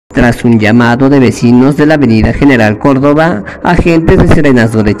Tras un llamado de vecinos de la avenida General Córdoba, agentes de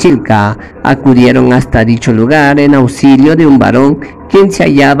Serenos de Chilca acudieron hasta dicho lugar en auxilio de un varón quien se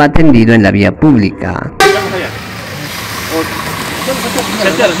hallaba tendido en la vía pública.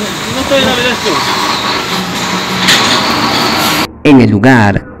 En el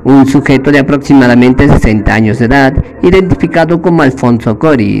lugar, un sujeto de aproximadamente 60 años de edad, identificado como Alfonso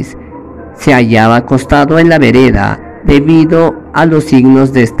Coris, se hallaba acostado en la vereda debido a los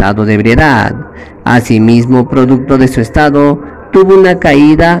signos de estado de ebriedad. Asimismo, producto de su estado, tuvo una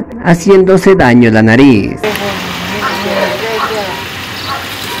caída haciéndose daño en la nariz.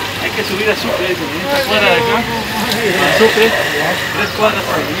 Hay que subir a Sucre, esta cuadra de acá, a Sucre, 3 cuadras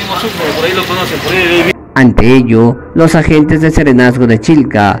por el mismo Sucre, por ahí lo conocen, por ahí. Ante ello, los agentes de Serenos de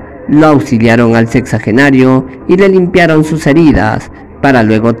Chilca lo auxiliaron al sexagenario y le limpiaron sus heridas, para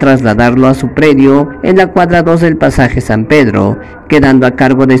luego trasladarlo a su predio en la cuadra 2 del pasaje San Pedro, quedando a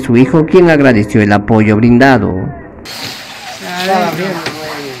cargo de su hijo, quien agradeció el apoyo brindado.